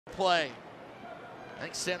play. I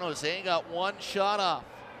think San Jose got one shot off.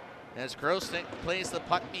 As Grosnick plays the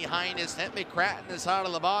puck behind his net, McCratton is out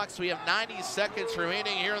of the box. We have 90 seconds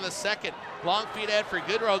remaining here in the second. Long feed ahead for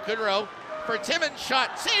Goodrow. Goodrow for Timmins,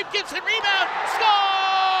 shot, save, Gibson, rebound,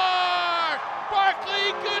 score!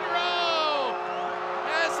 Barclay Goodrow,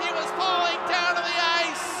 as he was falling down to the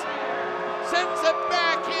ice, sends a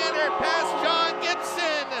backhander past John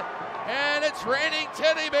Gibson, and it's raining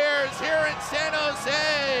teddy bears here in San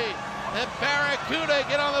Jose. The Barracuda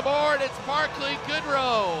get on the board. It's Barclay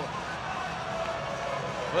Goodrow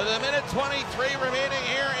with a minute 23 remaining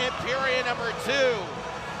here in period number 2.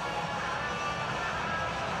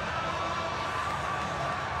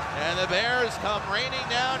 And the Bears come raining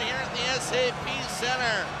down here at the SAP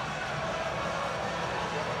Center.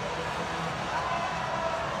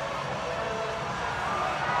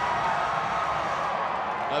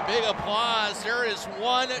 A big applause. There is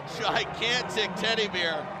one gigantic teddy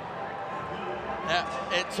bear.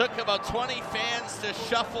 It took about 20 fans to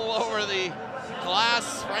shuffle over the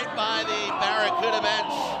glass right by the Barracuda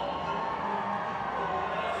bench.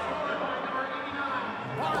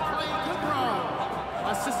 Barclay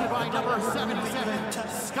Goodrow, assisted by number 77,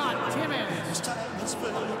 Scott Timmins.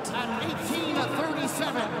 At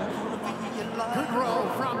 18:37,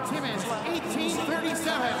 Goodrow from Timmins,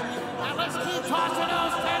 18:37. And let's keep tossing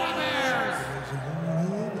those teddy bears.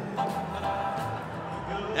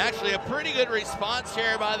 Actually, a pretty good response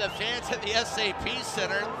here by the fans at the SAP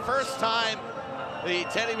Center. First time the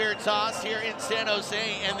teddy bear toss here in San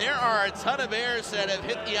Jose, and there are a ton of bears that have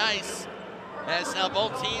hit the ice. As now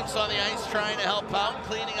both teams on the ice trying to help out,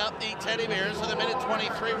 cleaning up the teddy bears with a minute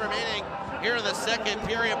 23 remaining here in the second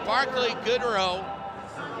period. Barclay Goodrow,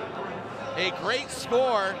 a great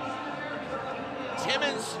score.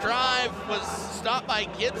 Timmins' drive was stopped by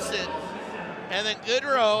Gibson. And then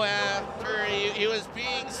Goodrow, after he was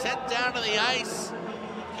being sent down to the ice,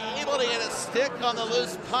 able to get a stick on the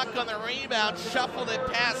loose puck on the rebound, shuffled it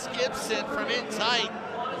past Gibson from in tight.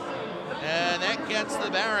 And that gets the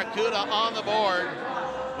Barracuda on the board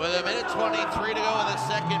with a minute 23 to go in the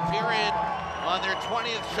second period on their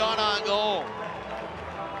 20th shot on goal.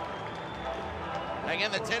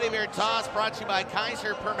 Again, the teddy bear toss brought to you by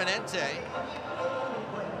Kaiser Permanente.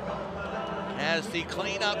 As the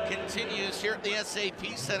cleanup continues here at the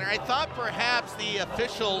SAP Center. I thought perhaps the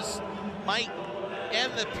officials might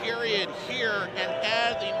end the period here and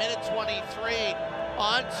add the minute 23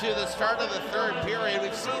 onto the start of the third period.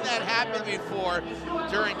 We've seen that happen before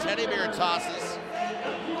during teddy bear tosses.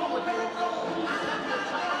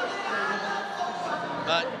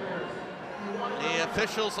 But the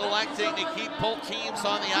officials electing to keep both teams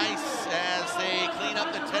on the ice as they clean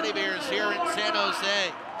up the teddy bears here in San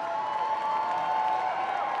Jose.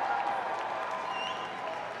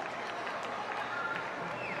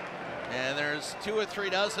 And there's 2 or 3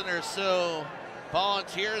 dozen or so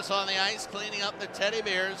volunteers on the ice cleaning up the teddy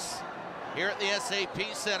bears here at the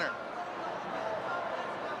SAP Center.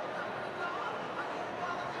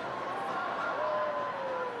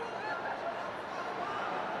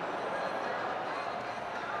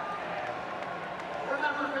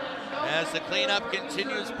 As the cleanup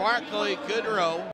continues, Barclay Goodrow